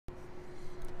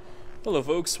Hello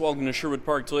folks, welcome to Sherwood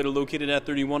Park Toyota, located at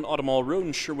 31 Automall Road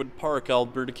in Sherwood Park,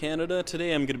 Alberta, Canada.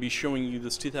 Today I'm going to be showing you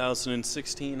this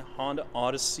 2016 Honda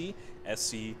Odyssey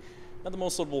SE. Now the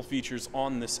most notable features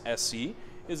on this SE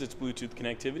is its Bluetooth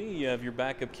connectivity. You have your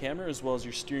backup camera as well as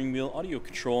your steering wheel audio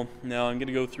control. Now I'm going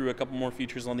to go through a couple more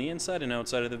features on the inside and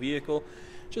outside of the vehicle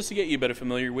just to get you better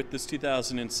familiar with this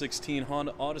 2016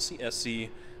 Honda Odyssey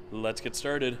SE. Let's get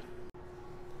started.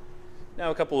 Now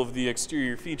a couple of the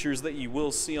exterior features that you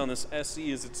will see on this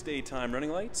SE is its daytime running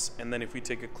lights, and then if we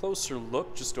take a closer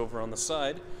look just over on the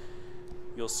side,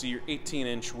 you'll see your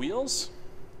 18-inch wheels.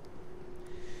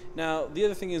 Now the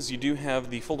other thing is you do have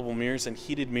the foldable mirrors and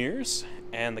heated mirrors,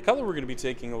 and the color we're going to be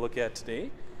taking a look at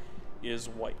today is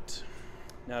white.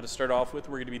 Now to start off with,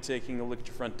 we're going to be taking a look at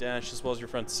your front dash as well as your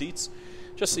front seats,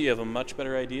 just so you have a much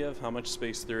better idea of how much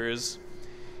space there is.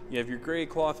 You have your gray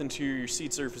cloth interior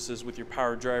seat surfaces with your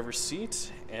power driver's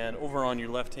seat, and over on your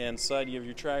left hand side you have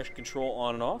your traction control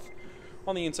on and off.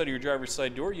 On the inside of your driver's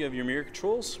side door you have your mirror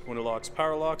controls, window locks,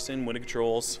 power locks, and window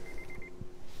controls.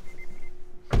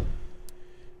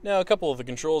 Now a couple of the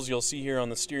controls you'll see here on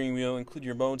the steering wheel include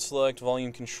your mode select,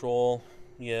 volume control,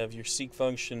 you have your seek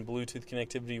function, Bluetooth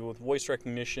connectivity with voice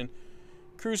recognition,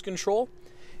 cruise control,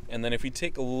 and then if we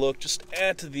take a look just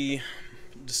at the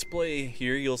display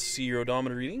here, you'll see your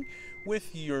odometer reading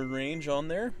with your range on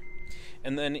there.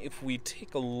 And then if we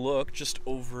take a look just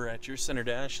over at your center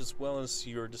dash as well as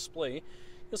your display,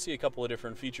 you'll see a couple of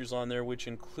different features on there, which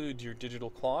include your digital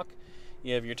clock.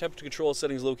 You have your temperature control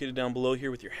settings located down below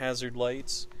here with your hazard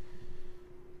lights,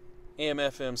 AM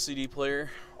FM CD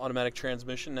player, automatic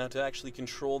transmission. Now to actually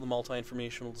control the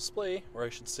multi-informational display, or I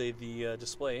should say the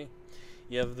display,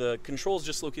 you have the controls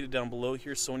just located down below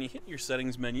here. So when you hit your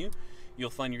settings menu, you'll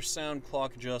find your sound,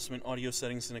 clock adjustment, audio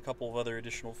settings, and a couple of other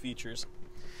additional features.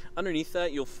 Underneath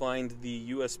that, you'll find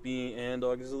the USB and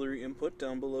auxiliary input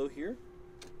down below here.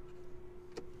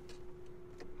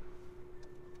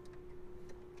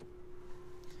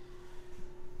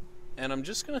 And I'm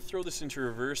just going to throw this into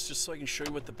reverse just so I can show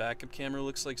you what the backup camera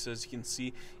looks like. So as you can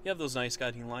see, you have those nice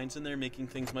guiding lines in there, making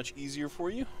things much easier for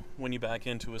you when you back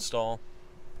into a stall.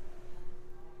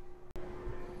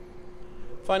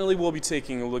 Finally, we'll be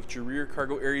taking a look at your rear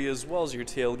cargo area as well as your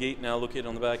tailgate. Now located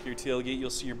on the back of your tailgate, you'll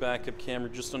see your backup camera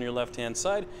just on your left hand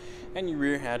side and your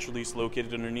rear hatch release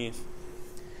located underneath.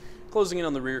 Closing in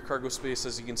on the rear cargo space,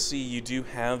 as you can see, you do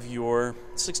have your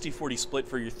 60-40 split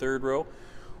for your third row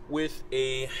with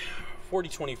a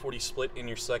 40-20-40 split in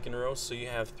your second row, so you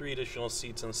have 3 additional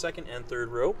seats in the second and third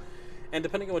row. And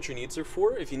depending on what your needs are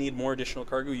for, if you need more additional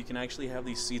cargo, you can actually have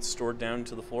these seats stored down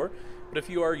to the floor. But if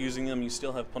you are using them, you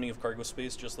still have plenty of cargo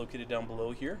space just located down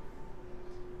below here.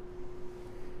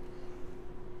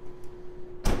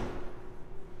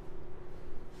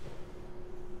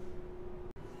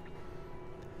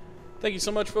 Thank you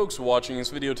so much, folks, for watching this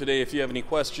video today. If you have any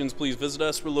questions, please visit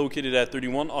us. We're located at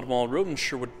 31 Automall Road in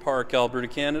Sherwood Park, Alberta,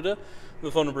 Canada.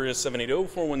 The phone number is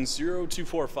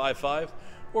 780-410-2455.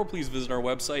 Or please visit our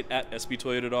website at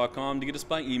sbtoyota.com to get us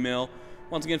by email.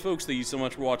 Once again, folks, thank you so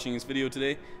much for watching this video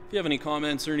today. If you have any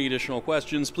comments or any additional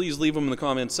questions, please leave them in the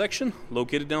comments section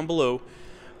located down below.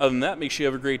 Other than that, make sure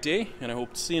you have a great day, and I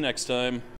hope to see you next time.